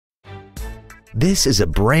This is a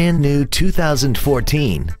brand new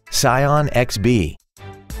 2014 Scion XB.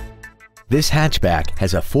 This hatchback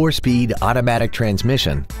has a 4-speed automatic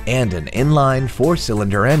transmission and an inline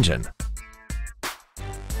 4-cylinder engine.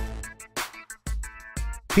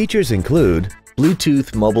 Features include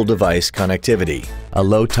Bluetooth mobile device connectivity, a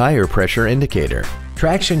low tire pressure indicator,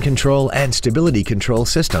 traction control and stability control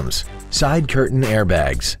systems, side curtain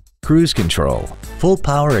airbags, cruise control, full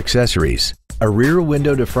power accessories, a rear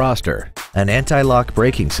window defroster, an anti-lock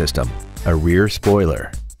braking system, a rear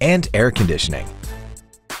spoiler, and air conditioning.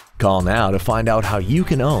 Call now to find out how you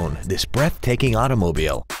can own this breathtaking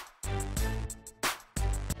automobile.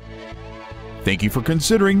 Thank you for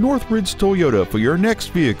considering Northridge Toyota for your next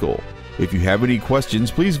vehicle. If you have any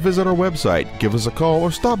questions, please visit our website, give us a call,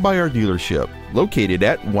 or stop by our dealership, located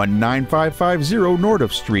at 19550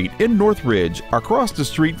 Nordoff Street in Northridge, across the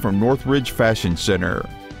street from Northridge Fashion Center.